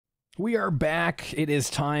We are back. It is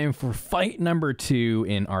time for fight number 2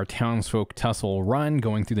 in our Townsfolk Tussle run,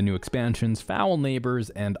 going through the new expansions, Foul Neighbors,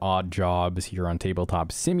 and Odd Jobs here on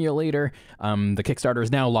Tabletop Simulator. The Kickstarter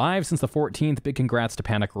is now live since the 14th. Big congrats to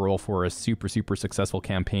Panic Roll for a super successful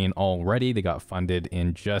campaign already. They got funded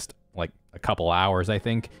in just like a couple hours, I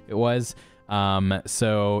think it was.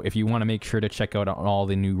 So if you want to make sure to check out all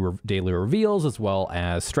the new daily reveals as well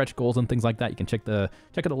as stretch goals and things like that, you can check out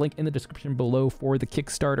the link in the description below for the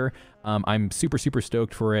Kickstarter. I'm super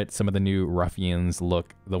stoked for it. Some of the new ruffians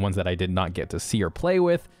look, the ones that I did not get to see or play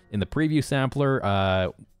with in the preview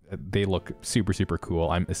sampler, they look super cool.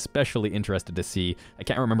 I'm especially interested to see, I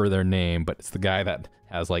can't remember their name, but it's the guy that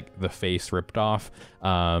has like the face ripped off.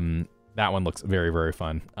 That one looks very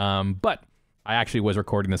fun. But I actually was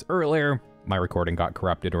recording this earlier. My recording got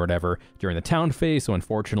corrupted or whatever during the town phase, so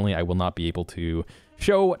unfortunately I will not be able to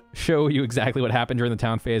show you exactly what happened during the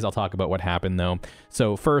town phase. I'll talk about what happened though.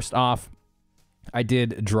 So first off, I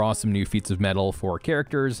did draw some new feats of metal for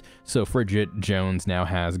characters. So Fridgette Jones now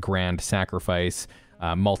has Grand Sacrifice,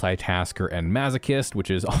 Multitasker, and Masochist, which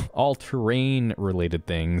is all terrain related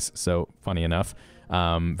things. So funny enough.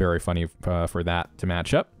 Very funny for that to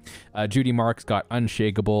match up. Judy Marks got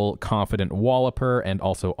Unshakable, Confident Walloper, and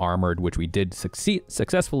also Armored, which we did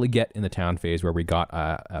successfully get in the town phase where we got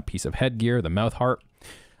a piece of headgear, the mouth heart.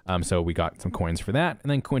 So we got some coins for that. And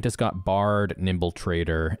then Quintus got Bard, Nimble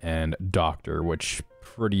Trader, and Doctor, which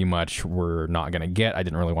pretty much we're not going to get. I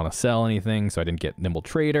didn't really want to sell anything, so I didn't get Nimble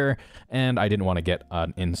Trader, and I didn't want to get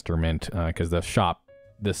an instrument because the shop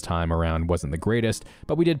this time around wasn't the greatest,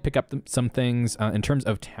 but we did pick up some things. In terms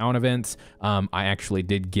of town events, I actually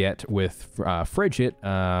did get with Fridgette,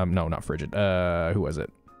 no, not Fridgette, who was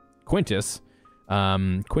it? Quintus.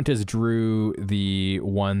 Quintus drew the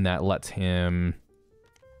one that lets him,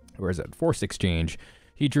 where is it? Force exchange.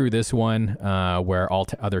 He drew this one where all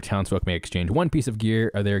other townsfolk may exchange one piece of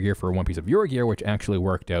gear, or their gear, for one piece of your gear, which actually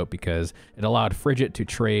worked out because it allowed Fridgette to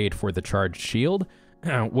trade for the charged shield,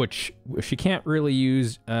 which she can't really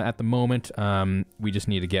use at the moment. We just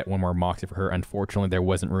need to get one more Moxie for her. Unfortunately, there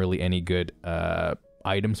wasn't really any good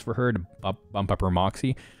items for her to bump up her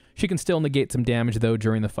Moxie. She can still negate some damage, though,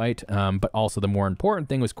 during the fight. But also the more important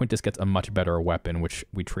thing was Quintus gets a much better weapon, which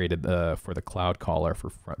we traded for the Cloud Collar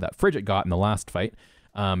that Fridgette got in the last fight.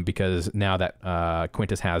 Because now that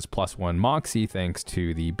Quintus has +1 Moxie thanks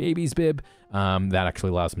to the baby's bib, that actually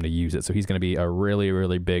allows him to use it. So he's going to be a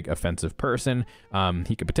really big offensive person.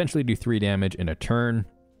 He could potentially do 3 damage in a turn.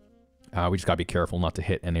 We just got to be careful not to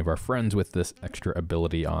hit any of our friends with this extra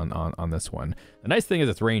ability on this one. The nice thing is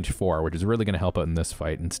it's range 4, which is really going to help out in this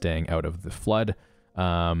fight and staying out of the flood.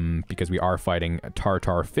 Because we are fighting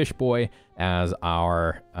Tartar Fishboy as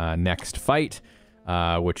our next fight.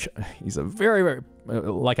 Which he's a very,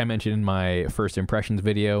 like I mentioned in my first impressions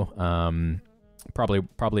video,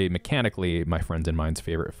 probably mechanically my friends and mine's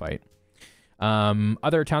favorite fight.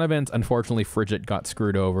 Other town events, unfortunately, Fridgette got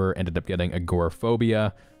screwed over, ended up getting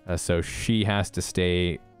agoraphobia, so she has to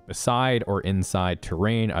stay beside or inside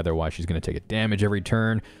terrain, otherwise she's going to take a damage every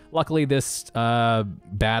turn. Luckily, this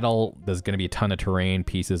battle, there's going to be a ton of terrain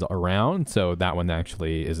pieces around, so that one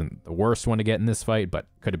actually isn't the worst one to get in this fight, but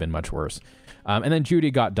could have been much worse. And then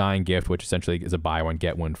Judy got Dying Gift, which essentially is a buy one,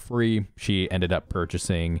 get one free. She ended up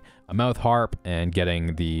purchasing a mouth harp and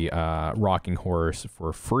getting the rocking horse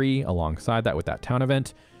for free alongside that with that town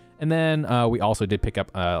event. And then we also did pick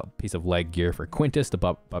up a piece of leg gear for Quintus to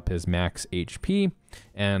bump up his max HP.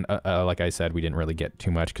 And like I said, we didn't really get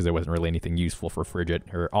too much because there wasn't really anything useful for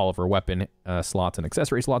Fridgette. All of her weapon slots and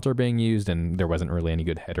accessory slots are being used, and there wasn't really any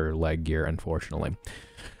good head or leg gear, unfortunately.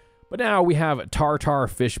 But now we have Tartar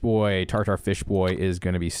Fishboy. Tartar Fishboy is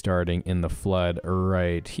going to be starting in the flood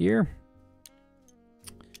right here.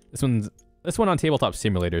 This one on Tabletop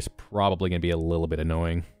Simulator is probably going to be a little bit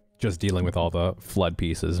annoying, just dealing with all the flood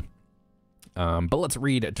pieces. But let's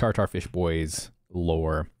read Tartar Fishboy's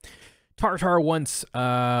lore. Tartar once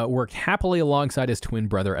worked happily alongside his twin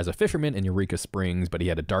brother as a fisherman in Eureka Springs, but he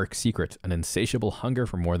had a dark secret, an insatiable hunger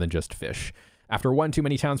for more than just fish. After one too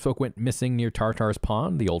many townsfolk went missing near Tartar's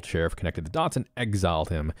pond, the old sheriff connected the dots and exiled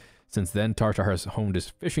him. Since then, Tartar has honed his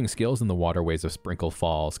fishing skills in the waterways of Sprinkle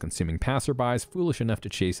Falls, consuming passerbys foolish enough to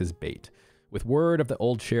chase his bait. With word of the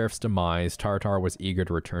old sheriff's demise, Tartar was eager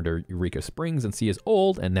to return to Eureka Springs and see his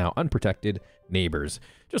old and now unprotected neighbors.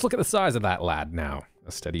 Just look at the size of that lad now.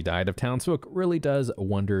 A steady diet of townsfolk really does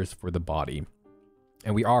wonders for the body.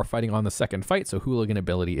 And we are fighting on the second fight, so hooligan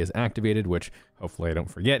ability is activated, which hopefully I don't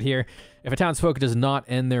forget here. If a townsfolk does not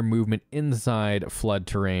end their movement inside flood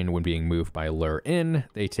terrain when being moved by Lure In,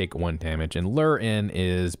 they take 1 damage. And Lure In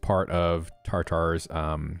is part of Tartar's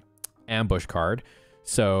ambush card.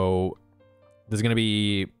 So there's going to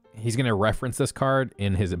be, he's going to reference this card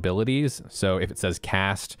in his abilities. So if it says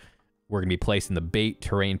cast, we're going to be placing the bait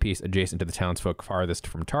terrain piece adjacent to the townsfolk farthest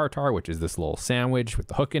from Tartar, which is this little sandwich with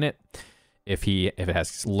the hook in it. If it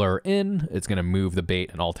has lure in, it's going to move the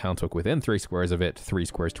bait and all townsfolk within 3 squares of it, 3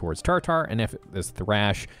 squares towards Tartar. And if there's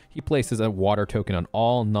thrash, he places a water token on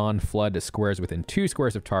all non-flood squares within 2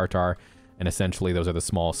 squares of Tartar. And essentially, those are the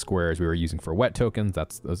small squares we were using for wet tokens.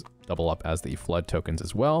 Those double up as the flood tokens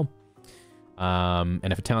as well.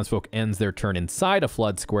 And if a townsfolk ends their turn inside a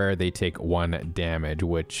flood square, they take 1 damage,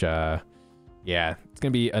 which, yeah, it's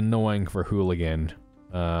going to be annoying for Hooligan.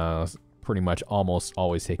 Pretty much almost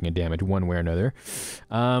always taking a damage one way or another.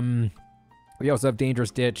 We also have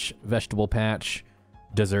Dangerous Ditch, Vegetable Patch,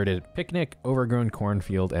 Deserted Picnic, Overgrown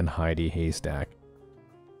Cornfield, and Heidi Haystack.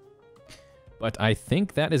 But I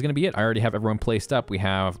think that is going to be it. I already have everyone placed up. We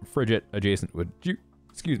have Fridgette adjacent with,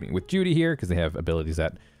 with Judy here, because they have abilities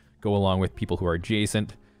that go along with people who are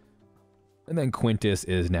adjacent. And then Quintus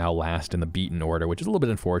is now last in the beaten order, which is a little bit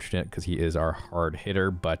unfortunate because he is our hard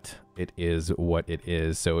hitter, but it is what it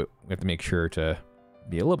is. So we have to make sure to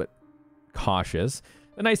be a little bit cautious.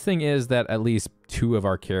 The nice thing is that at least 2 of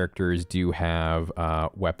our characters do have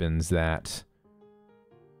weapons that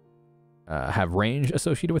have range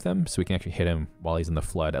associated with them, so we can actually hit him while he's in the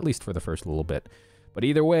flood, at least for the first little bit. But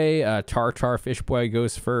either way, Tartar Fishboy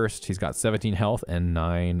goes first. He's got 17 health and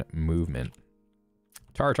 9 movement.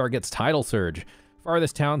 Tartar gets Tidal Surge.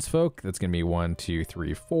 Farthest townsfolk, that's going to be 1, 2,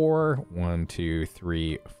 3, 4. 1, 2,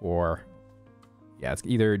 3, 4. Yeah, it's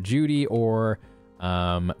either Judy or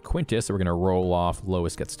Quintus. So we're going to roll off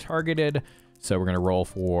lowest gets targeted. So we're going to roll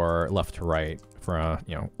for left to right,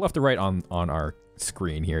 left to right on our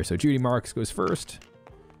screen here. So Judy Marks goes first.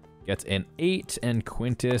 Gets an 8, and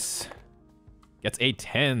Quintus gets a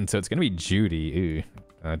 10. So it's going to be Judy.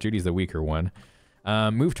 Judy's the weaker one.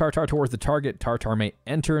 Move Tartar towards the target. Tartar may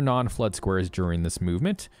enter non-flood squares during this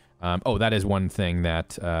movement. Oh, that is one thing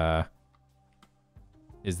that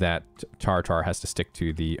is that Tartar has to stick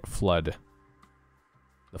to the flood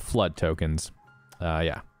tokens.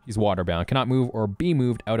 Yeah, he's waterbound. Cannot move or be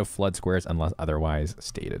moved out of flood squares unless otherwise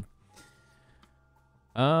stated.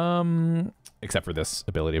 Except for this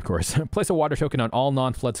ability, of course. Place a water token on all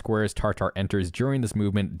non-flood squares Tartar enters during this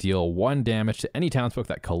movement. Deal 1 damage to any townsfolk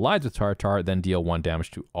that collides with Tartar, then deal 1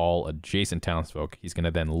 damage to all adjacent townsfolk. He's going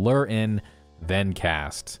to then lure in, then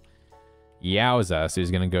cast. Yowza. So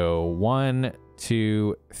he's going to go 1,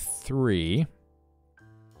 2, 3.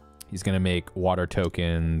 He's going to make water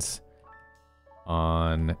tokens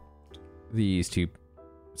on these 2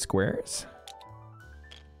 squares.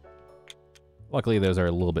 Luckily, those are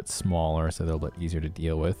a little bit smaller, so they're a little bit easier to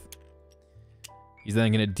deal with. He's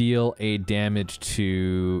then going to deal a damage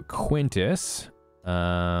to Quintus.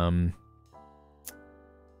 Yeah,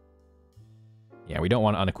 we don't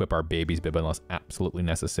want to unequip our baby's bib unless absolutely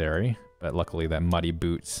necessary. But luckily, that Muddy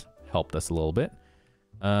Boots helped us a little bit.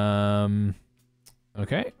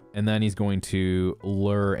 Okay, and then he's going to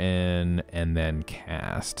lure in and then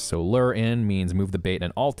cast. So lure in means move the bait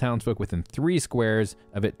and all townsfolk within 3 squares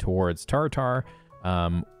of it towards Tartar.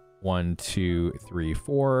 1, 2, 3,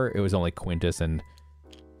 4. It was only Quintus, and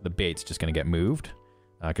the bait's just going to get moved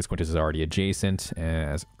because Quintus is already adjacent,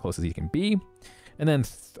 as close as he can be. And then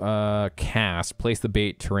cast. Place the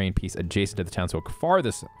bait terrain piece adjacent to the townsfolk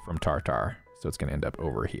farthest from Tartar. So it's going to end up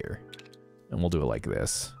over here. And we'll do it like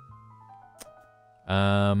this.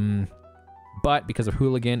 But because of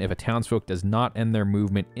Hooligan, if a townsfolk does not end their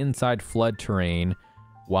movement inside flood terrain,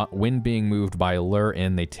 when being moved by lure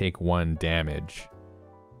in, they take 1 damage.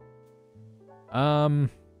 Now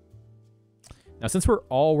since we're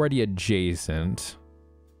already adjacent,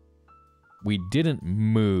 we didn't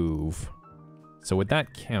move. So would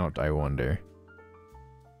that count, I wonder?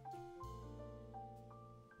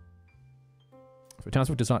 If a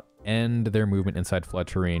townsfolk does not end their movement inside flood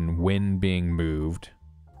terrain when being moved,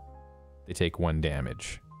 they take 1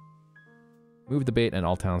 damage. Move the bait and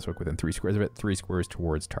all townsfolk within 3 squares of it, 3 squares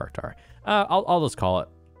towards Tartar. I'll just call it.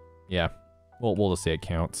 Yeah, we'll just say it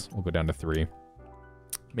counts. We'll go down to 3.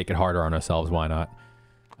 Make it harder on ourselves, why not?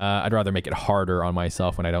 I'd rather make it harder on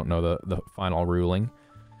myself when I don't know the final ruling.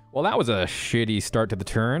 Well, that was a shitty start to the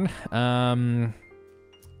turn.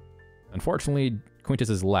 Unfortunately, Quintus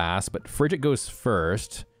is last, but Fridgette goes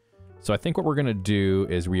first. So I think what we're going to do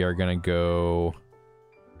is we are going to go...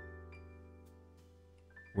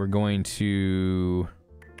 We're going to...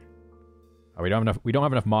 Oh, we don't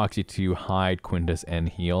have enough Moxie to hide Quintus and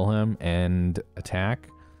heal him and attack.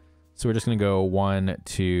 So we're just going to go 1,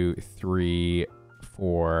 2, 3,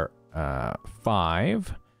 4,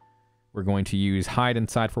 5. We're going to use Hide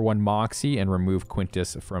Inside for 1 Moxie and remove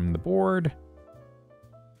Quintus from the board.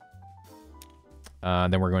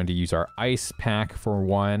 Then we're going to use our Ice Pack for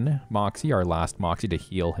 1 Moxie, our last Moxie, to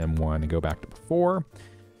heal him 1 and go back to 4.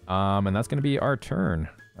 And that's going to be our turn.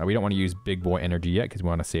 We don't want to use Big Boy Energy yet because we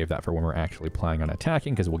want to save that for when we're actually planning on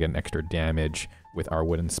attacking, because we'll get an extra damage with our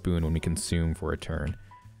Wooden Spoon when we consume for a turn.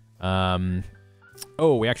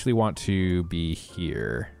 Oh, we actually want to be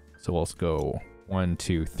here. So let's go 1,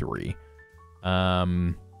 2, 3.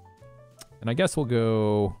 And I guess we'll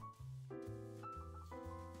go...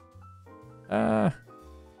 I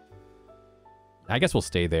guess we'll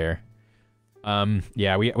stay there.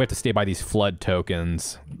 Yeah, we have to stay by these flood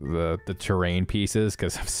tokens, the terrain pieces,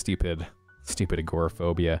 because of stupid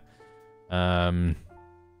agoraphobia. All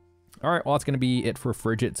right, well, that's going to be it for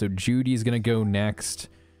Fridgette. So Judy's going to go next.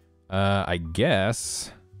 I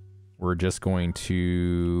guess we're just going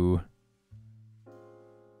to...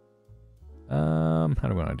 how do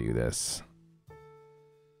we want to do this?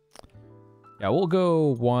 Yeah, we'll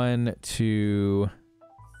go 1, 2,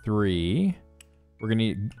 3. We're going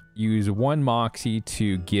to use 1 Moxie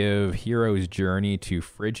to give Hero's Journey to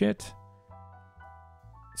Fridgette.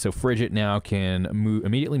 So Fridgette now can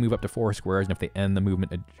immediately move up to 4 squares, and if they end the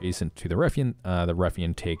movement adjacent to the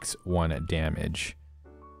ruffian takes 1 damage.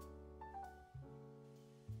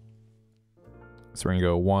 So we're going to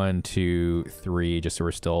go 1, 2, 3, just so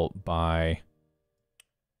we're still by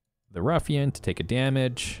the ruffian to take a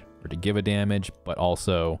damage, or to give a damage, but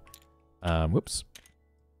also, whoops,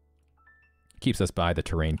 keeps us by the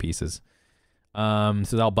terrain pieces. So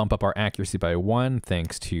that'll bump up our accuracy by 1,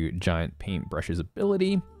 thanks to Giant Paintbrush's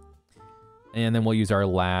ability. And then we'll use our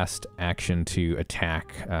last action to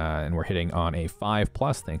attack, and we're hitting on a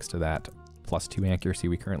 5+, thanks to that +2 accuracy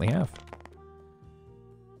we currently have.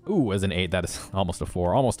 Ooh, as an 8, that is almost a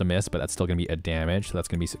 4, almost a miss, but that's still going to be a damage, so that's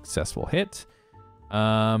going to be a successful hit.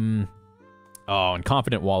 Oh, and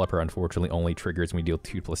Confident Walloper, unfortunately, only triggers when we deal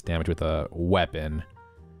 2+ damage with a weapon.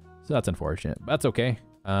 So that's unfortunate. But that's okay.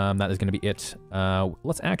 That is going to be it.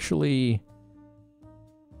 Let's actually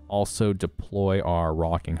also deploy our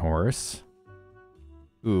Rocking Horse.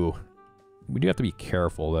 Ooh. We do have to be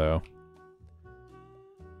careful, though.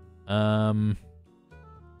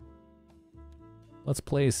 Let's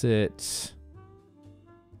place it...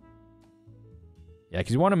 Yeah,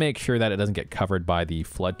 because you want to make sure that it doesn't get covered by the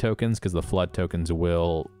flood tokens, because the flood tokens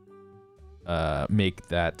will make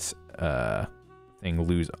that thing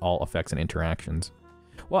lose all effects and interactions.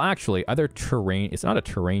 Well, actually, other terrain... It's not a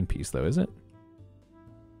terrain piece, though, is it?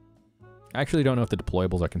 I actually don't know if the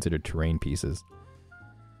deployables are considered terrain pieces.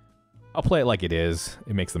 I'll play it like it is.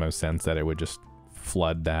 It makes the most sense that it would just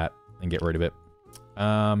flood that and get rid of it.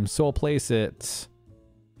 So I'll place it...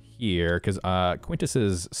 here, because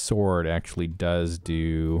Quintus's sword actually does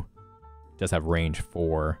have range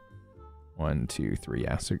 4. 1, 2, 3,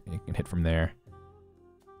 yeah, so you can hit from there.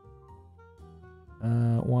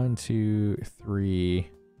 1, 2, 3.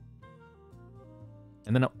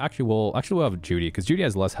 And then actually we'll have Judy, because Judy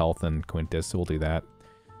has less health than Quintus, so we'll do that.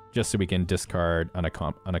 Just so we can discard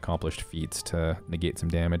unaccomplished feats to negate some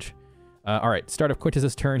damage. Alright, start of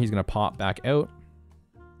Quintus's turn, he's going to pop back out.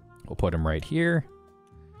 We'll put him right here.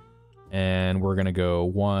 And we're going to go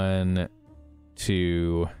 1,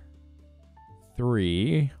 2,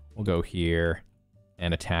 3. We'll go here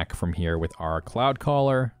and attack from here with our Cloud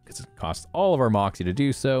Caller, because it costs all of our Moxie to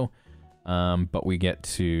do so. But we get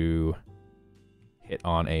to hit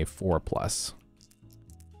on a 4+.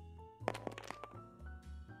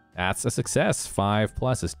 That's a success.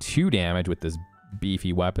 5+ is 2 damage with this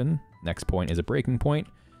beefy weapon. Next point is a breaking point.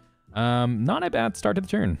 Not a bad start to the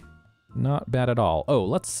turn. Not bad at all. Oh,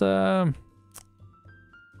 let's also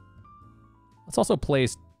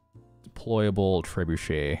place deployable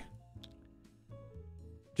trebuchet.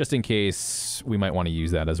 Just in case we might want to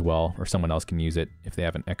use that as well, or someone else can use it if they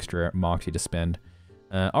have an extra Moxie to spend.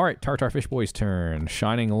 All right, Tartar Fishboy's turn.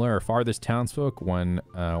 Shining Lure, farthest townsfolk. 1,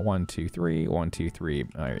 2, 3. 1, 2, 3.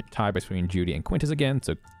 All right, tie between Judy and Quintus again.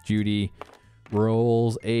 So Judy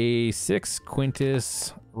rolls a 6.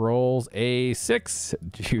 Quintus rolls a 6.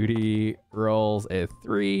 Judy rolls a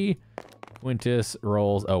 3. Quintus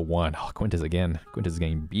rolls a 1. Oh, Quintus again. Quintus is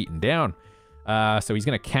getting beaten down. So he's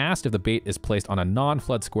going to cast if the bait is placed on a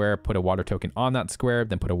non-flood square, put a water token on that square,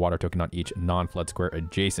 then put a water token on each non-flood square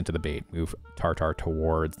adjacent to the bait. Move Tartar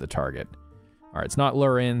towards the target. All right, it's not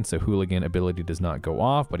lure in, so Hooligan ability does not go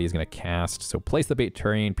off, but he's going to cast. So place the bait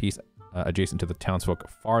terrain piece adjacent to the townsfolk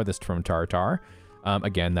farthest from Tartar.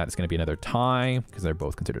 Again, that is going to be another tie because they're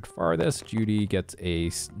both considered farthest. Judy gets a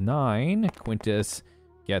 9. Quintus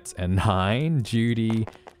gets a 9. Judy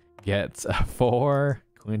gets a 4.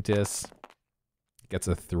 Quintus gets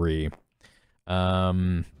a 3.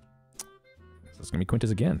 So it's gonna be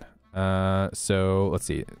Quintus again. So let's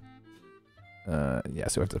see. Yeah,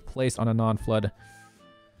 so we have to place on a non-flood.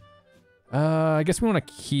 I guess we want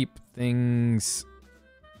to keep things.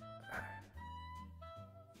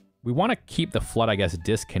 We want to keep the flood, I guess,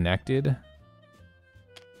 disconnected.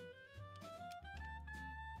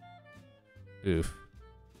 Oof.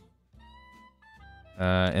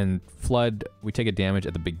 And flood, we take a damage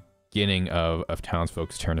at the beginning of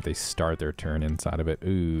townsfolk's turn if they start their turn inside of it.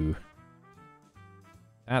 Ooh.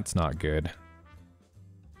 That's not good.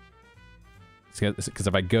 Because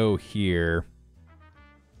if I go here,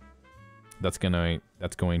 that's going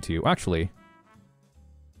to actually.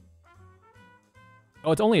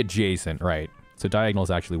 Oh, it's only adjacent, right? So diagonals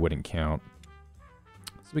actually wouldn't count.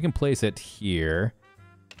 So we can place it here.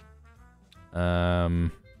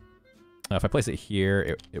 If I place it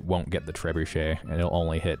here, it won't get the trebuchet, and it'll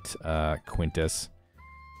only hit Quintus.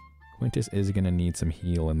 Quintus is gonna need some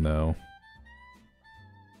healing though.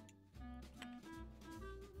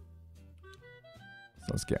 So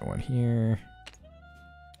let's get one here.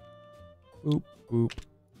 Boop, boop,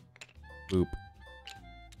 boop.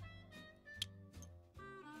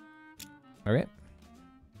 All right.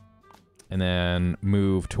 And then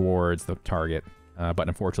move towards the target. But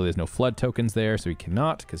unfortunately, there's no flood tokens there, so he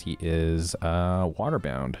cannot because he is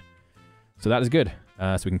waterbound. So that is good.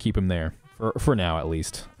 So we can keep him there for now, at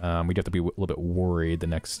least. We'd have to be a little bit worried. The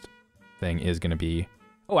next thing is going to be...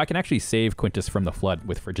 Oh, I can actually save Quintus from the flood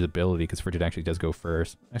with Fridgette's ability because Fridgette actually does go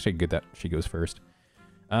first. Actually, good that she goes first.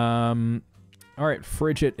 All right,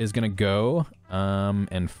 Fridgette is going to go.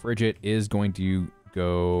 And Fridgette is going to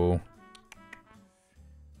go...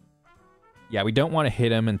 Yeah, we don't want to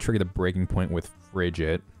hit him and trigger the breaking point with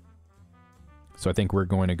Fridgette. So I think we're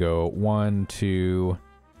going to go 1, 2,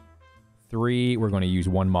 3. We're going to use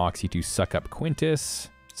 1 Moxie to suck up Quintus,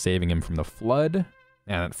 saving him from the flood.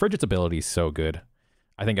 And Fridgette's ability is so good.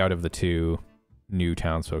 I think out of the 2 new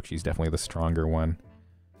townsfolk, she's definitely the stronger one.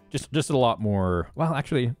 Just a lot more... Well,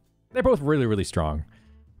 actually, they're both really, really strong.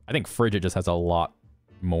 I think Fridgette just has a lot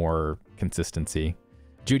more consistency.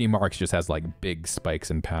 Judy Marks just has, like, big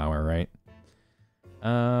spikes in power, right?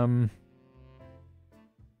 Funny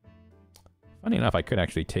enough, I could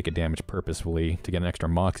actually take a damage purposefully to get an extra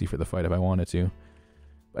Moxie for the fight if I wanted to.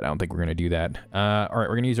 But I don't think we're going to do that. Alright,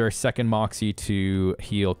 we're going to use our second Moxie to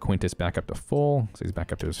heal Quintus back up to full. So he's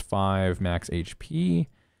back up to his 5 max HP.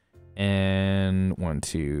 And 1,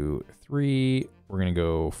 2, 3. We're going to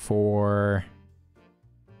go 4.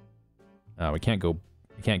 We can't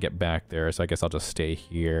get back there, so I guess I'll just stay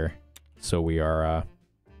here. So we are...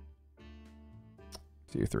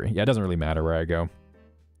 2, 3. Yeah, it doesn't really matter where I go.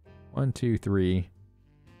 1, 2, 3,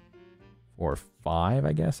 4, 5,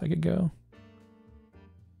 I guess I could go.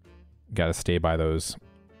 Gotta stay by those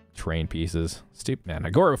terrain pieces. Stupid man.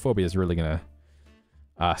 Agoraphobia is really gonna...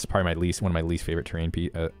 it's probably one of my least favorite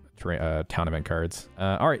town event cards.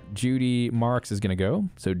 Alright, Judy Marks is gonna go.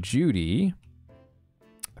 So Judy...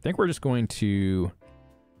 I think we're just going to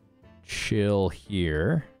chill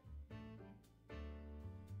here.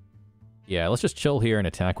 Yeah, let's just chill here and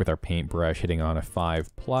attack with our paintbrush, hitting on a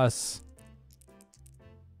 5+.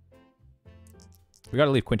 We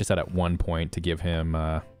gotta leave Quintus out at 1 point to give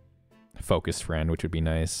him Focus Friend, which would be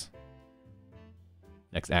nice.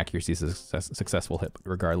 Next accuracy is a successful hit,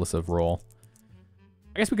 regardless of roll.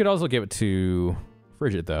 I guess we could also give it to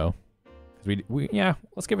Fridgette, though. Yeah,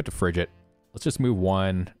 let's give it to Fridgette. Let's just move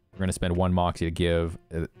 1. We're gonna spend 1 Moxie to give...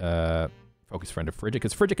 Focus Friend to Fridgette,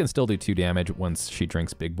 because Fridgette can still do 2 damage once she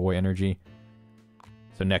drinks Big Boy energy.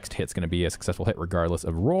 So next hit's going to be a successful hit regardless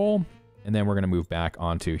of roll. And then we're going to move back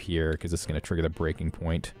onto here, because this is going to trigger the breaking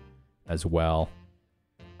point as well.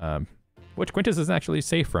 Which Quintus is actually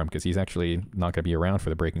safe from, because he's actually not going to be around for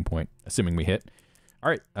the breaking point, assuming we hit.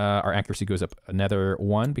 Alright, our accuracy goes up another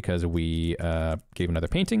 1, because we gave another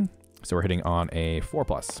painting. So we're hitting on a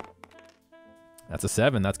 4+. That's a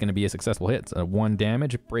 7. That's going to be a successful hit. It's a 1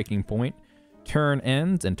 damage, breaking point. Turn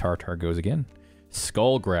ends, and Tartar goes again.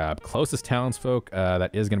 Skull Grab. Closest townsfolk,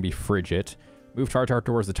 that is going to be Fridgette. Move Tartar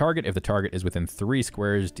towards the target. If the target is within 3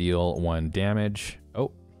 squares, deal 1 damage.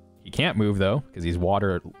 Oh, he can't move, though, because he's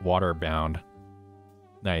water bound.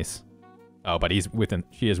 Nice. Oh, but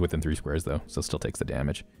she is within 3 squares, though, so still takes the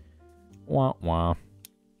damage. Wah, wah.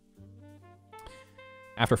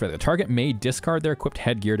 After effect, the target may discard their equipped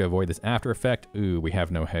headgear to avoid this after effect. Ooh, we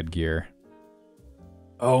have no headgear.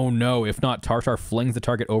 Oh no, if not, Tartar flings the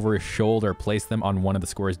target over his shoulder, place them on one of the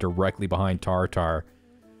squares directly behind Tartar.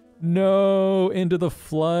 No, into the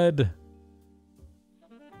flood.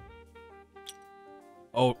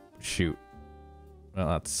 Oh, shoot. Well,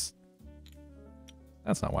 that's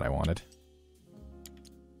not what I wanted.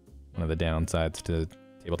 One of the downsides to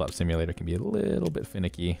Tabletop Simulator can be a little bit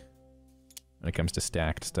finicky when it comes to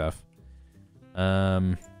stacked stuff.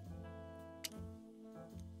 Let's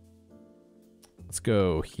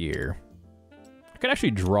go here. I could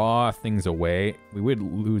actually draw things away. We would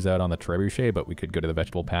lose out on the trebuchet, but we could go to the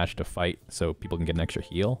vegetable patch to fight so people can get an extra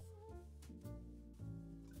heal.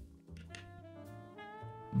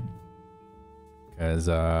 Because,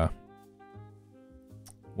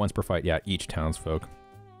 once per fight, yeah, each townsfolk.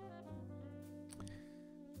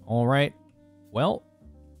 All right. Well,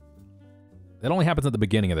 that only happens at the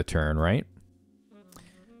beginning of the turn, right?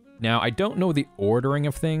 Now, I don't know the ordering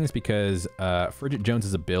of things because Fridgette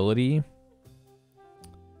Jones's ability...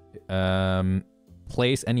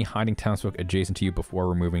 place any hiding townsfolk adjacent to you before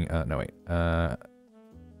removing... no, wait.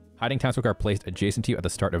 Hiding townsfolk are placed adjacent to you at the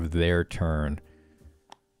start of their turn.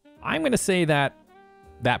 I'm going to say that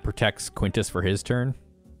that protects Quintus for his turn.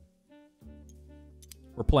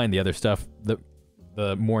 We're playing the other stuff the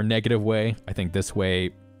more negative way. I think this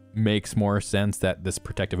way makes more sense that this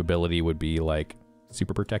protective ability would be, like,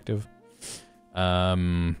 super protective.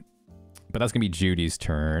 But that's going to be Judy's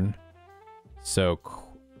turn. So...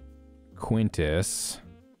 Quintus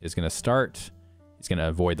is going to start. He's going to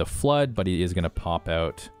avoid the flood, but he is going to pop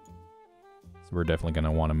out. So we're definitely going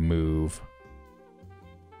to want to move.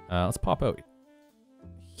 Let's pop out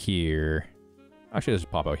here. Actually, let's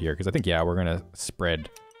just pop out here, because I think, yeah, we're going to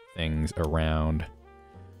spread things around.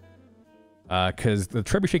 Because the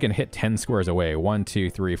trebuchet can hit 10 squares away. 1,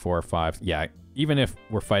 2, 3, 4, 5. Yeah, even if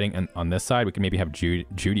we're fighting on this side, we can maybe have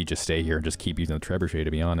Judy just stay here and just keep using the trebuchet,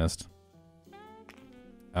 to be honest.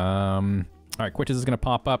 All right, Quintus is going to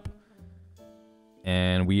pop up.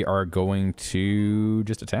 And we are going to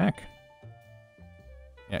just attack.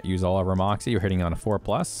 Yeah, use all of our Moxie. We're hitting on a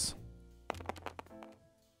 4+.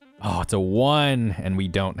 Oh, it's a 1. And we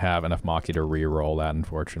don't have enough Moxie to re-roll that,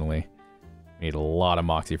 unfortunately. We need a lot of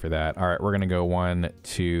Moxie for that. All right, we're going to go 1,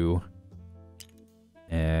 2.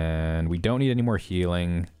 And we don't need any more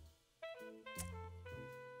healing.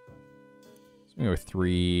 So we go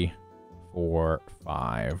 3, 4,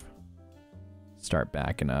 5. Start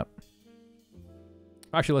backing up.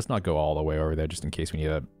 Actually, let's not go all the way over there just in case we need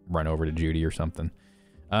to run over to Judy or something.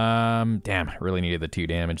 Damn, really needed the 2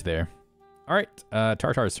 damage there. All right,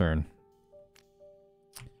 Tartar's turn.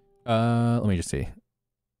 Let me just see.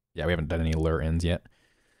 Yeah, we haven't done any lure-ins yet.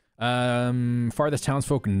 Farthest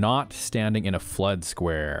townsfolk not standing in a flood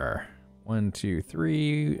square. 1, 2,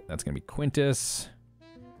 3. That's going to be Quintus.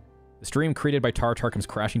 The stream created by Tartar comes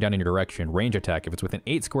crashing down in your direction. Range attack. If it's within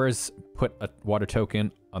 8 squares, put a water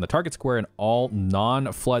token on the target square, and all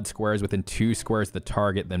non-flood squares within 2 squares of the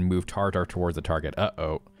target, then move Tartar towards the target.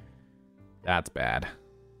 Uh-oh. That's bad.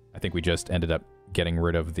 I think we just ended up getting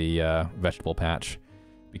rid of the vegetable patch,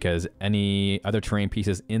 because any other terrain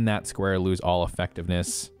pieces in that square lose all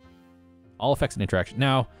effectiveness. All effects and interaction.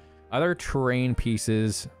 Now, other terrain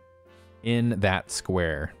pieces in that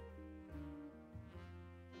square.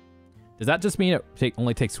 Does that just mean it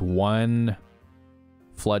only takes 1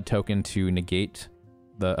 flood token to negate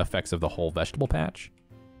the effects of the whole vegetable patch?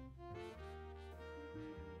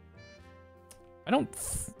 I don't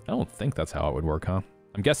think that's how it would work, huh?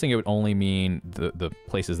 I'm guessing it would only mean the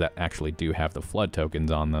places that actually do have the flood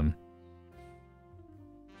tokens on them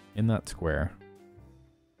in that square.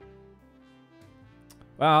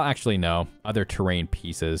 Well, actually, no. Other terrain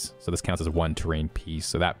pieces. So this counts as 1 terrain piece.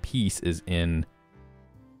 So that piece is in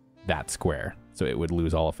that square. So it would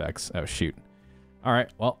lose all effects. Oh, shoot. All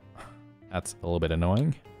right. Well, that's a little bit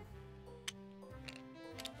annoying.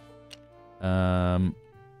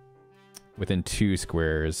 Within 2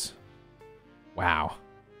 squares. Wow.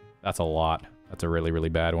 That's a lot. That's a really, really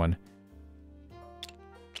bad one.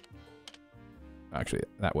 Actually,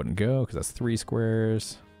 that wouldn't go because that's 3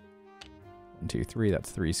 squares. 1, 2, 3.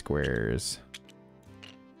 That's 3 squares.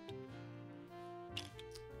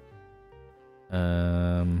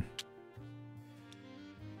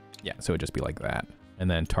 Yeah, so it'd just be like that. And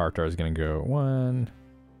then Tartar is going to go 1.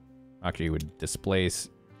 Actually, it would displace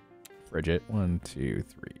Fridgette. 1, 2,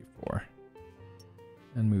 3, 4.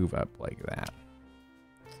 And move up like that.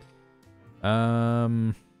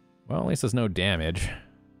 Well, at least there's no damage.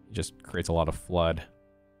 It just creates a lot of flood.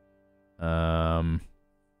 Well,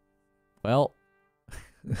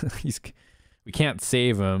 we can't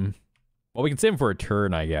save him. Well, we can save him for a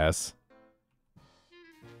turn, I guess.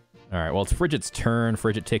 All right, well, it's Fridgette's turn.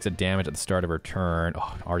 Fridgette takes a damage at the start of her turn.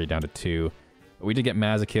 Oh, already down to 2. But we did get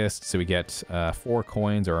Masochist, so we get 4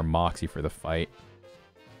 coins or a Moxie for the fight.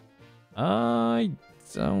 I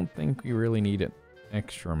don't think we really need an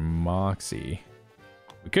extra Moxie.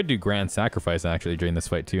 We could do Grand Sacrifice, actually, during this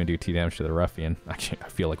fight, too, and do 2 damage to the Ruffian. Actually, I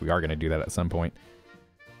feel like we are going to do that at some point.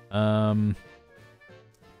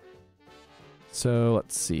 So,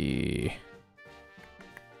 let's see.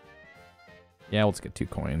 Yeah, we'll just get 2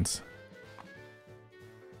 coins.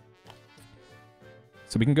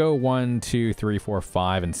 So we can go 1, 2, 3, 4,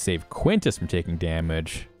 5 and save Quintus from taking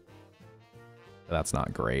damage. But that's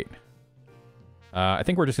not great. I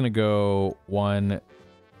think we're just going to go 1,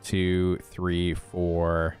 2, 3,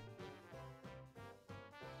 4.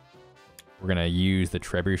 We're going to use the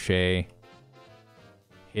Trebuchet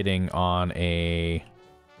hitting on a...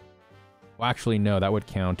 Well, actually, no, that would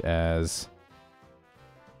count as...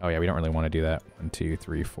 Oh, yeah, we don't really want to do that. 1, 2,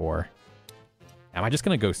 3, 4. Am I just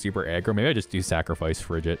going to go super aggro? Maybe I just do Sacrifice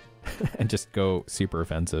Fridgette and just go super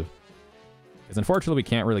offensive. Because unfortunately, we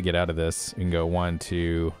can't really get out of this. We can go 1,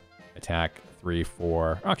 2, attack, 3,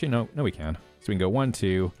 4. Actually, no, we can. So we can go 1,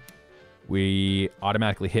 2. We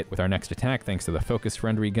automatically hit with our next attack thanks to the Focus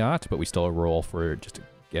Friend we got, but we still roll for just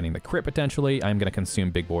getting the crit potentially. I'm going to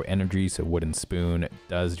consume Big Boy Energy, so Wooden Spoon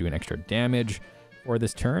does do an extra damage for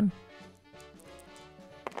this turn.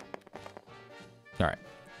 Alright.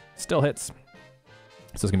 Still hits.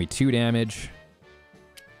 So it's going to be 2 damage.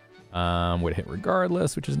 Would hit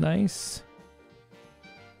regardless, which is nice.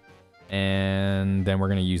 And then we're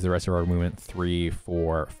going to use the rest of our movement, 3,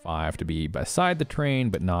 4, 5, to be beside the train,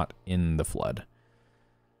 but not in the flood.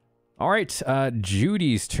 All right,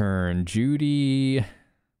 Judy's turn. Judy...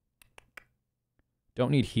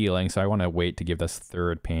 Don't need healing, so I want to wait to give this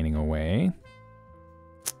 3rd painting away.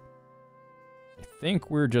 I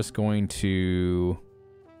think we're just going to...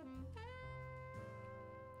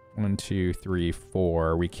 1, 2, 3,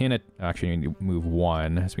 4. We can actually need to move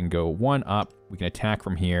 1. So we can go 1 up. We can attack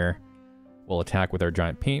from here. We'll attack with our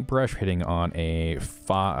giant paintbrush, hitting on a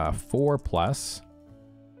 4+.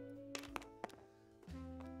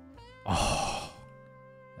 Oh,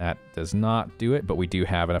 that does not do it, but we do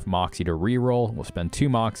have enough Moxie to reroll. We'll spend 2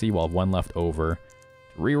 Moxie. We'll have 1 left over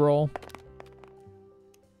to reroll.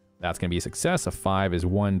 That's going to be a success. A 5 is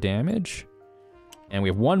 1 damage. And we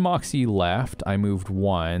have 1 Moxie left. I moved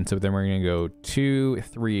 1, so then we're going to go 2,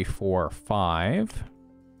 3, 4, 5.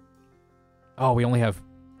 Oh, we only have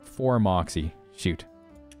 4 Moxie. Shoot.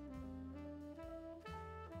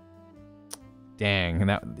 Dang. And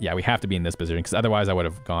that, yeah, we have to be in this position, because otherwise I would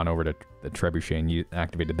have gone over to the Trebuchet and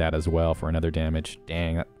activated that as well for another damage.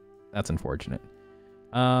 Dang, that's unfortunate.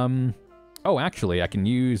 Oh, actually, I can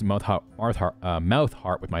use Mouth Heart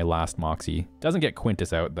with my last Moxie. Doesn't get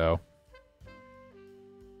Quintus out, though.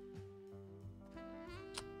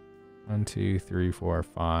 1, 2, 3, 4,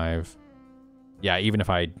 5. Yeah, even if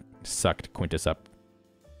I sucked Quintus up.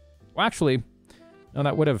 Well, actually, no,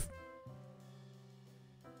 that would have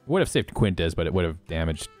saved Quintus, but it would have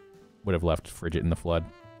left Fridgette in the flood.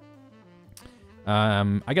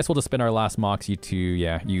 I guess we'll just spend our last Moxie to,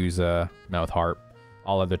 yeah, use Mouth Heart.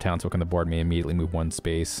 All other townsfolk on the board may immediately move 1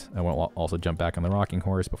 space. I won't also jump back on the Rocking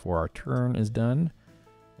Horse before our turn is done.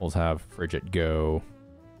 We'll just have Fridgette go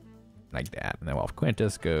like that, and then we'll have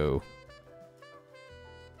Quintus go.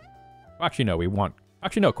 Actually,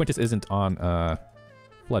 no, Quintus isn't on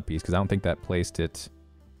Flood Piece, because I don't think that placed it.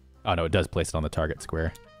 Oh, no, it does place it on the target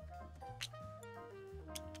square.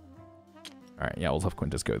 All right, yeah, we'll have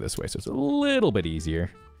Quintus go this way, so it's a little bit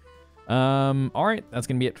easier. All right, that's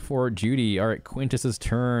going to be it for Judy. All right, Quintus's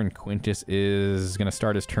turn. Quintus is going to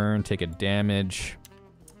start his turn, take a damage.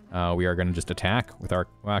 We are going to just attack with our...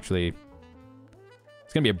 Well, actually,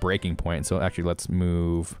 it's going to be a breaking point, so actually let's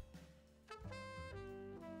move...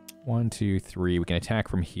 1, 2, 3. We can attack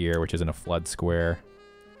from here, which is in a flood square.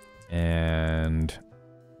 And...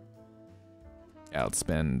 yeah, let's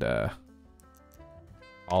spend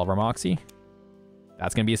all of our Moxie.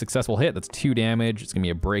 That's going to be a successful hit. That's 2 damage. It's going to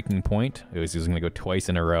be a breaking point. He's going to go twice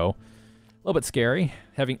in a row. A little bit scary.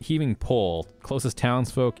 Heaving pull. Closest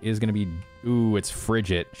townsfolk is going to be... Ooh, it's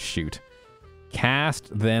Fridgette. Shoot. Cast,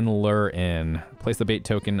 then lure in. Place the bait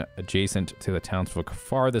token adjacent to the townsfolk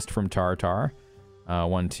farthest from Tartar.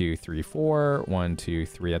 1, 2, 3, 4. 1, 2,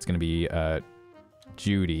 3. That's going to be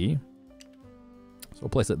Judy. So we'll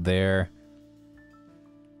place it there.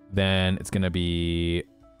 Then it's going to be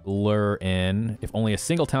lure in. If only a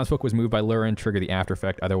single townsfolk was moved by lure in, trigger the after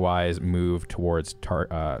effect. Otherwise, move towards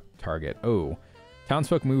target. Oh.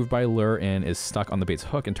 Townsfolk moved by lure in is stuck on the bait's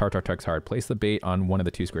hook and Tartar tugs hard. Place the bait on one of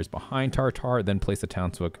the 2 squares behind Tartar, then place the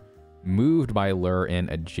townsfolk moved by lure in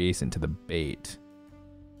adjacent to the bait.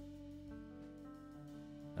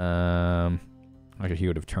 Actually, he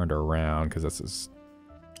would have turned around because this is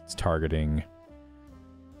it's targeting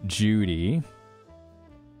Judy.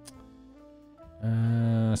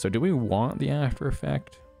 So do we want the after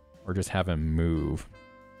effect? Or just have him move?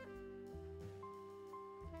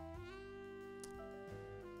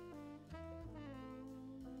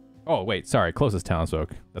 Oh, wait, sorry. Closest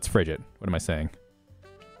townsfolk. That's Fridgette. What am I saying?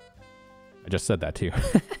 I just said that too.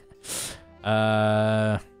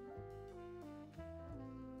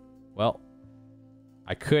 Well,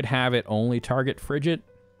 I could have it only target Fridgette,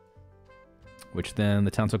 which then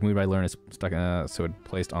the townsfolk moved by learn is stuck, so it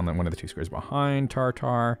placed on one of the two squares behind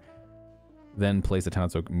Tartar. Then place the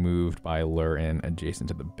townsfolk moved by lure in adjacent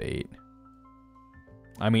to the bait.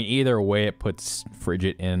 I mean, either way, it puts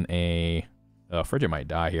Fridgette in a... Oh, Fridgette might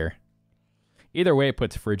die here. Either way, it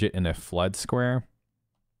puts Fridgette in a flood square.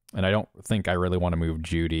 And I don't think I really want to move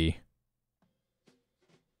Judy.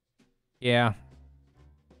 Yeah.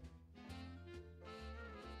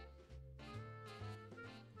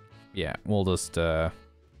 Yeah, we'll just... Well,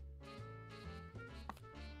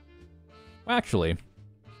 actually...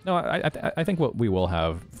 No, I think we will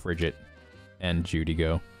have Fridgette and Judy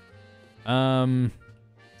go. Because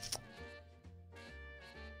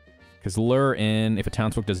lure in, if a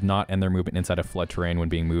townsfolk does not end their movement inside a flood terrain when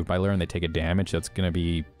being moved by lure and they take a damage, that's going to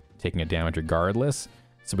be taking a damage regardless.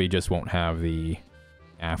 So we just won't have the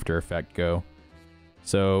after effect go.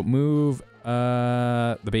 So move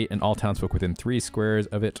the bait and all townsfolk within 3 squares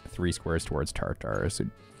of it, 3 squares towards Tartar. So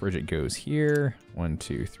Fridgette goes here. 1,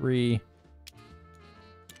 2, 3.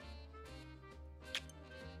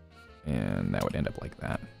 And that would end up like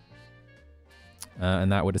that.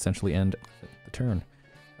 And that would essentially end the turn.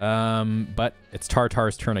 But it's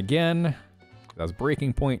Tartar's turn again. That was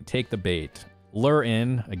breaking point. Take the bait. Lure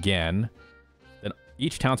in again. Then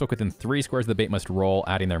each townsfolk within 3 squares of the bait must roll,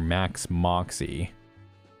 adding their max moxie.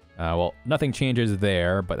 Well, nothing changes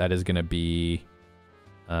there, but that is going to be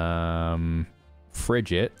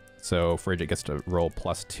Fridgette. So Fridgette gets to roll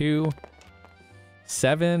 +2.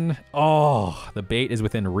 7. Oh, the bait is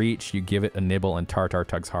within reach. You give it a nibble and Tartar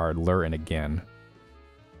tugs hard. Lure in again.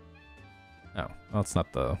 Oh, well, it's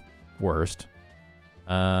not the worst.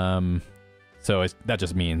 So that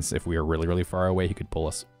just means if we are really, really far away, he could pull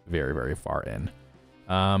us very, very far in.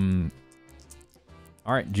 All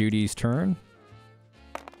right, Judy's turn.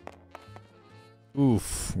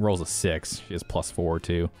 Oof, rolls a 6. She has +4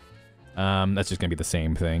 too. That's just gonna be the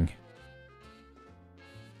same thing.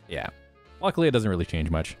 Yeah. Luckily, it doesn't really change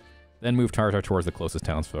much. Then move Tartar towards the closest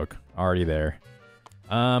townsfolk. Already there.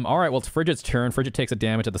 All right, well, it's Fridgette's turn. Fridgette takes a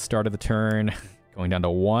damage at the start of the turn, going down to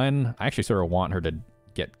 1. I actually sort of want her to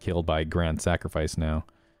get killed by Grand Sacrifice now,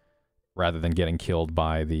 rather than getting killed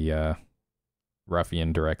by the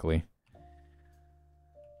ruffian directly.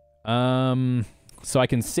 So I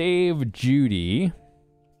can save Judy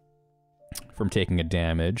from taking a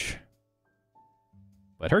damage.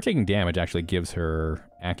 But her taking damage actually gives her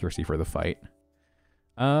accuracy for the fight.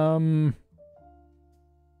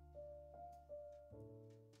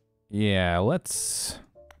 Yeah, let's...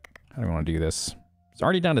 How do we want to do this? It's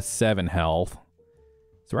already down to 7 health.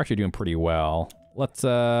 So we're actually doing pretty well. Let's,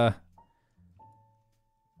 we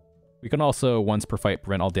can also, once per fight,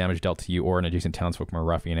 prevent all damage dealt to you or an adjacent townsfolk from a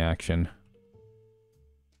ruffian action.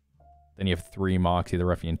 Then you have 3 moxie. The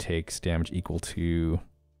ruffian takes damage equal to...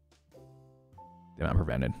 the amount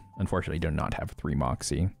prevented. Unfortunately, do not have 3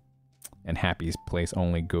 moxie. And Happy's place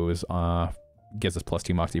only goes, gives us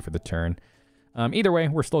 +2 moxie for the turn. Either way,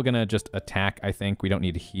 we're still gonna just attack, I think. We don't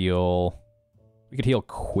need to heal. We could heal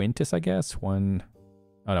Quintus, I guess. 1.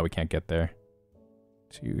 Oh, no, we can't get there.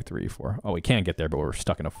 2, 3, 4. Oh, we can get there, but we're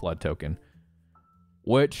stuck in a flood token.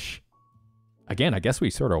 Which, again, I guess we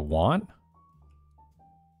sort of want.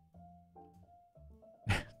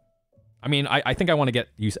 I mean, I think I want to get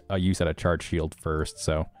a use at a charge shield first,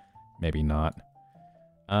 so maybe not.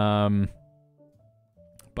 But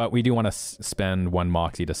we do want to spend 1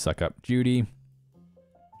 moxie to suck up Judy,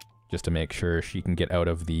 just to make sure she can get out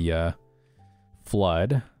of the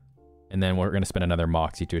flood. And then we're going to spend another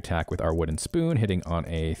moxie to attack with our wooden spoon, hitting on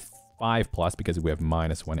a 5+ because we have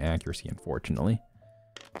 -1 accuracy, unfortunately.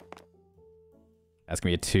 That's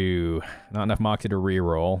going to be a 2. Not enough moxie to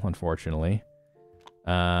reroll, unfortunately.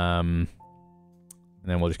 And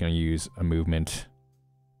then we're just going to use a movement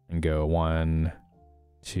and go 1,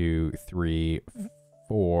 2, 3,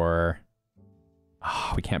 4.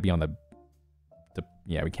 Oh, we can't be on the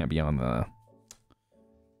yeah, we can't be on the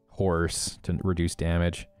horse to reduce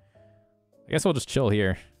damage. I guess we'll just chill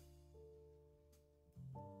here.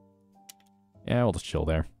 Yeah, we'll just chill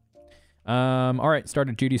there. All right,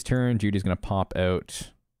 started Judy's turn. Judy's gonna pop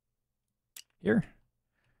out here.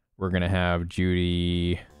 We're gonna have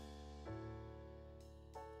Judy.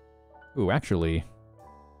 Ooh, actually.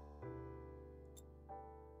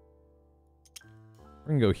 We're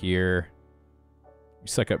gonna go here. We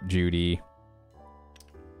suck up Judy.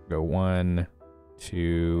 Go 1,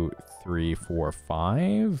 2, 3, 4,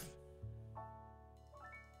 5.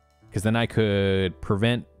 Because then I could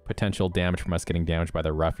prevent potential damage from us getting damaged by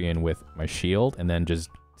the ruffian with my shield, and then just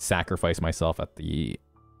sacrifice myself at the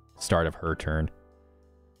start of her turn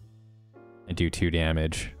and do 2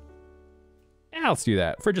 damage. Yeah, let's do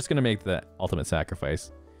that. Fridgette's gonna make the ultimate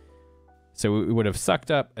sacrifice. So we would have sucked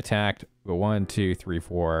up, attacked, go 1, 2, 3,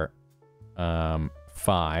 4,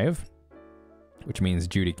 5, which means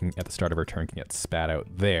Judy can, at the start of her turn, can get spat out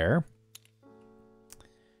there.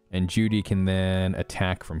 And Judy can then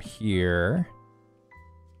attack from here.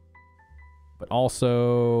 But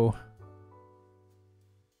also...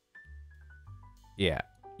 Yeah,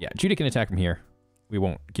 Judy can attack from here. We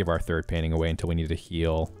won't give our third painting away until we need to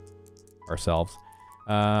heal ourselves.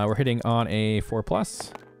 We're hitting on a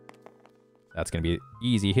 4+. That's going to be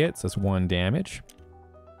easy hits. That's 1 damage.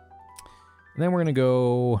 And then we're going to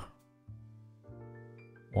go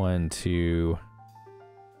 1, 2,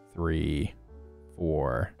 3,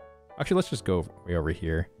 4. Actually, let's just go way over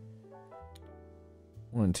here.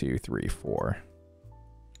 1, 2, 3, 4.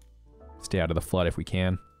 Stay out of the flood if we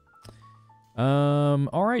can.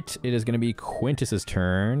 All right. It is going to be Quintus's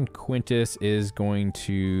turn. Quintus is going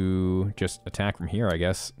to just attack from here, I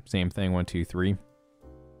guess. Same thing. 1, 2, 3.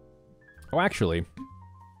 Oh, actually,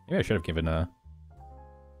 maybe I should have given a...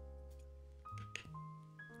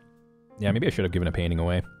 Yeah, maybe I should have given a painting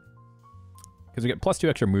away. Because we get +2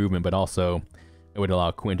 extra movement, but also it would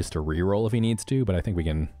allow Quintus to reroll if he needs to, but I think we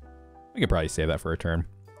can probably save that for a turn.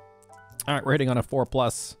 All right, we're hitting on a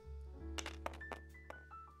 4+.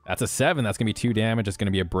 That's a 7. That's going to be 2 damage. It's going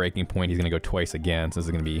to be a breaking point. He's going to go twice again, so this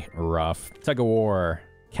is going to be rough. Tug of War.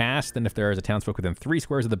 Cast, and if there is a townsfolk within 3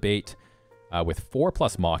 squares of the bait, with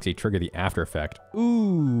 4+ Moxie, trigger the after effect.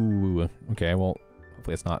 Ooh. Okay, well,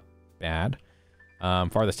 hopefully it's not bad.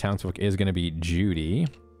 Farthest townsfolk is going to be Judy.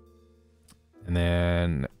 And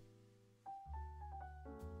then...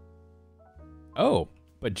 Oh,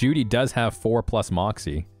 but Judy does have 4+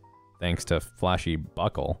 Moxie, thanks to Flashy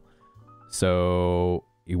Buckle. So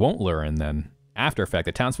he won't lure in then. After effect,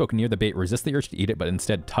 the townsfolk near the bait resist the urge to eat it, but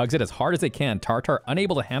instead tugs it as hard as they can. Tartar,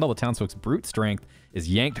 unable to handle the townsfolk's brute strength, is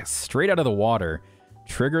yanked straight out of the water.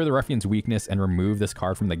 Trigger the ruffian's weakness and remove this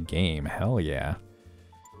card from the game. Hell yeah.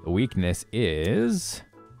 The weakness is...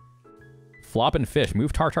 Flop and Fish.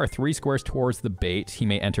 Move Tartar 3 squares towards the bait. He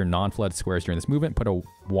may enter non-flood squares during this movement. Put a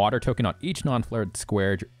water token on each non-flood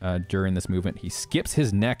square during this movement. He skips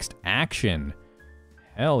his next action.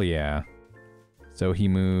 Hell yeah. So he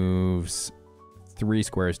moves 3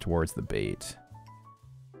 squares towards the bait.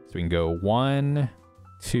 So we can go 1,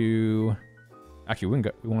 2... Actually,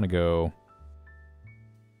 we want to go...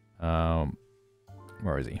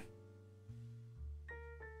 where is he?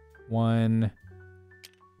 1...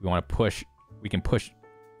 We want to push... We can push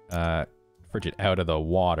Fridgette out of the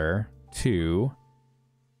water. 2...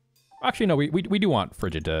 Actually, no, we do want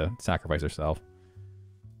Fridgette to sacrifice herself.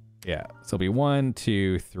 Yeah, so it'll be 1,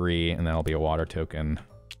 2, 3, and that'll be a water token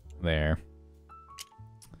there.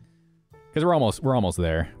 Because we're almost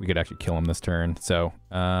there. We could actually kill him this turn. So,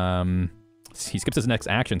 he skips his next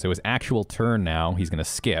action. So his actual turn now, he's going to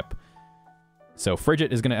skip. So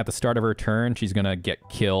Fridgette is going to, at the start of her turn, she's going to get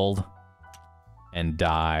killed and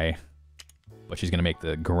die. But she's going to make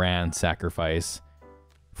the grand sacrifice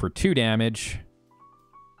for 2 damage.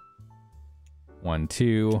 1,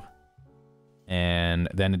 2. And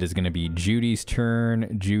then it is going to be Judy's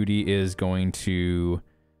turn. Judy is going to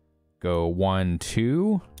go 1,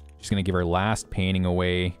 2. She's going to give her last painting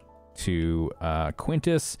away to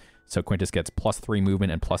Quintus. So Quintus gets +3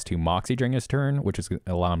 movement and +2 Moxie during his turn, which is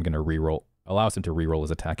allows him to reroll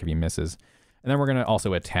his attack if he misses. And then we're going to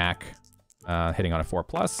also attack, hitting on a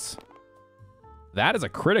 4+. That is a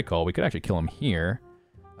critical. We could actually kill him here.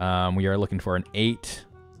 We are looking for an 8.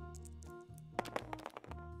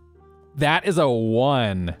 That is a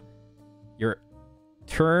 1. Your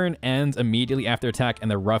turn ends immediately after attack,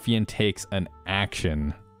 and the ruffian takes an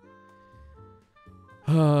action.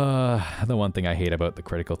 The one thing I hate about the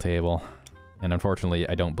critical table. And unfortunately,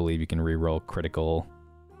 I don't believe you can reroll critical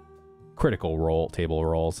table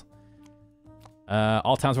rolls.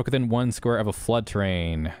 All townsfolk within 1 square of a flood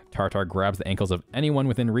terrain. Tartar grabs the ankles of anyone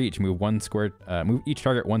within reach. Move each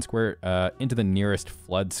target 1 square into the nearest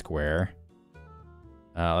flood square.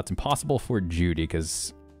 That's impossible for Judy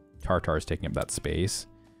because Tartar is taking up that space.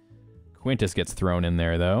 Quintus gets thrown in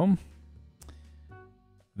there though.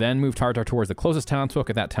 Then move Tartar towards the closest townsfolk.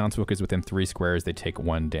 If that townsfolk is within 3 squares, they take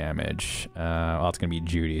 1 damage. Well, it's going to be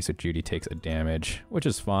Judy, so Judy takes a damage, which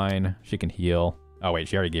is fine. She can heal. Oh, wait,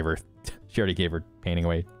 she already gave her She already gave her painting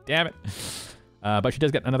away. Damn it. But she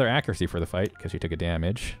does get another accuracy for the fight because she took a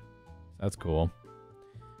damage. That's cool.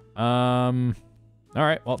 All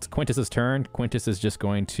right, well, it's Quintus's turn. Quintus is just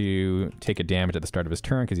going to take a damage at the start of his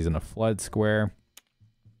turn because he's in a flood square.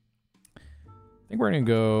 I think we're going to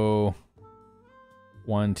go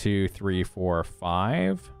 1, 2, 3, 4,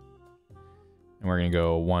 5. And we're going to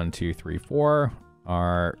go 1, 2, 3, 4.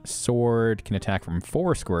 Our sword can attack from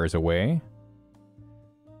 4 squares away.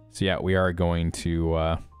 So yeah, we are going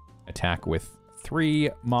to attack with 3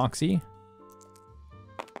 Moxie.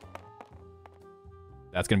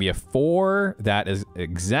 That's going to be a 4. That is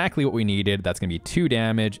exactly what we needed. That's going to be 2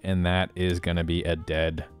 damage, and that is going to be a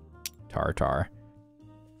dead Tartar.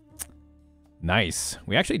 Nice.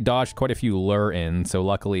 We actually dodged quite a few lure-ins, so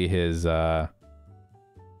luckily his hooligan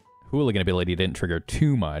ability didn't trigger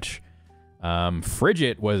too much.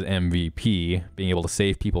 Fridgette was MVP, being able to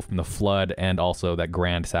save people from the flood and also that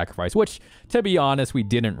grand sacrifice, which, to be honest, we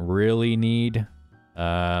didn't really need.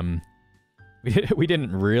 We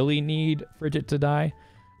didn't really need Fridgette to die.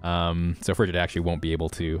 So Fridgette actually won't be able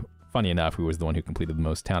to, funny enough, who was the one who completed the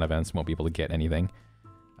most town events, won't be able to get anything.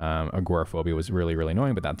 Agoraphobia was really, really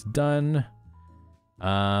annoying, but that's done.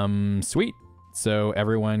 Sweet. So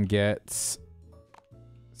everyone gets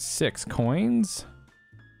 6 coins.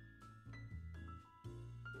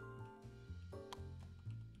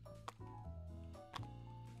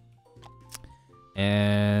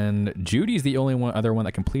 And Judy's the only other one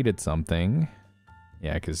that completed something.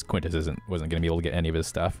 Yeah, because Quintus wasn't going to be able to get any of his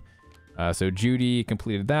stuff. So Judy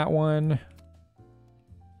completed that one.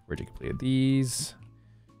 Fridgette completed these.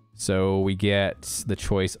 So we get the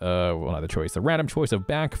choice of, well, not the choice, the random choice of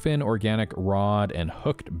Backfin, Organic Rod, and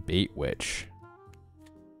Hooked Bait Witch.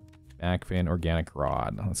 Backfin, Organic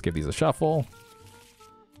Rod. Let's give these a shuffle.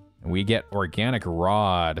 And we get Organic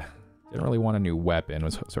Rod. Didn't really want a new weapon.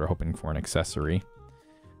 Was sort of hoping for an accessory.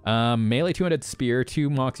 Melee 200 spear, 2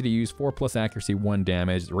 Moxie to use, 4+ accuracy, 1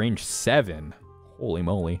 damage, range 7. Holy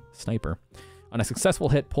moly, sniper. On a successful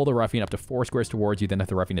hit, pull the ruffian up to 4 squares towards you. Then if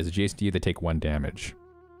the ruffian is adjacent to you, they take 1 damage.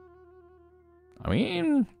 I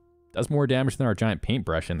mean, does more damage than our giant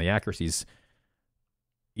paintbrush, and the accuracy's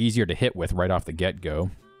easier to hit with right off the get-go.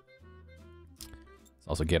 Let's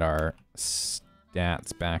also get our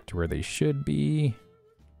stats back to where they should be.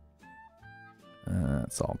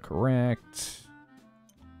 That's all correct.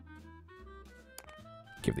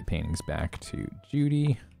 Give the paintings back to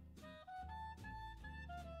Judy.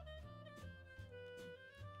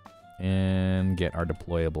 And get our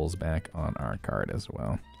deployables back on our card as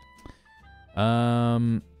well.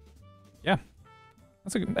 Yeah.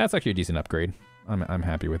 That's actually a decent upgrade. I'm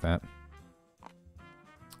happy with that.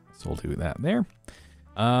 So we'll do that there.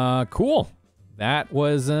 Cool. That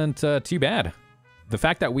wasn't too bad. The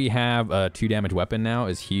fact that we have a 2 damage weapon now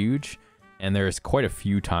is huge, and there's quite a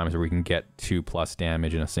few times where we can get 2+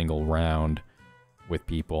 damage in a single round with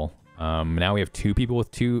people. Now we have 2 people with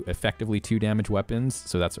effectively 2 damage weapons,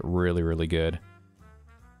 so that's really, really good.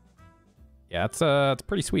 Yeah, it's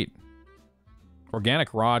pretty sweet.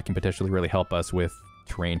 Organic Rod can potentially really help us with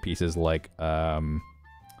terrain pieces like the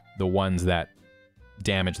ones that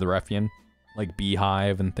damage the ruffian, like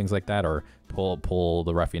Beehive and things like that, or pull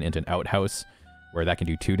the ruffian into an outhouse, where that can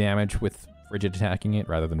do 2 damage with Fridgette attacking it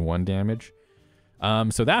rather than 1 damage.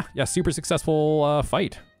 So that, yeah, super successful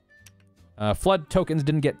fight. Flood tokens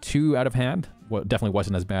didn't get too out of hand. Well, definitely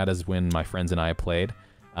wasn't as bad as when my friends and I played.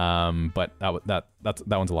 But that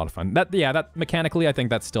one's a lot of fun. That mechanically, I think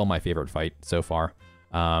that's still my favorite fight so far.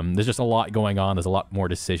 There's just a lot going on. There's a lot more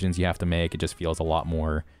decisions you have to make. It just feels a lot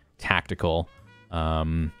more tactical.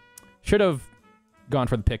 Should have gone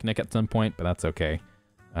for the picnic at some point, but that's okay.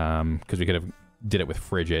 Because we could have did it with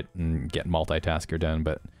Fridgette and get multitasker done,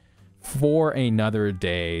 but for another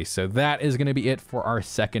day. So that is going to be it for our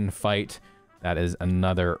second fight. That is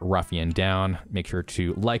another ruffian down. Make sure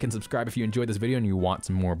to like and subscribe if you enjoyed this video and you want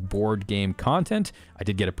some more board game content. I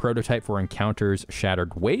did get a prototype for Encounters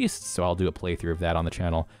Shattered Waste, so I'll do a playthrough of that on the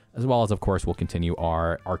channel, as well as, of course, we'll continue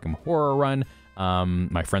our Arkham Horror run.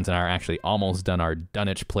 My friends and I are actually almost done our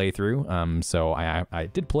Dunwich playthrough, so I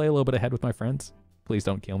did play a little bit ahead with my friends. Please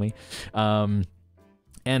don't kill me.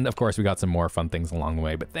 And of course, we got some more fun things along the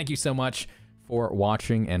way. But thank you so much for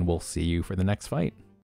watching, and we'll see you for the next fight.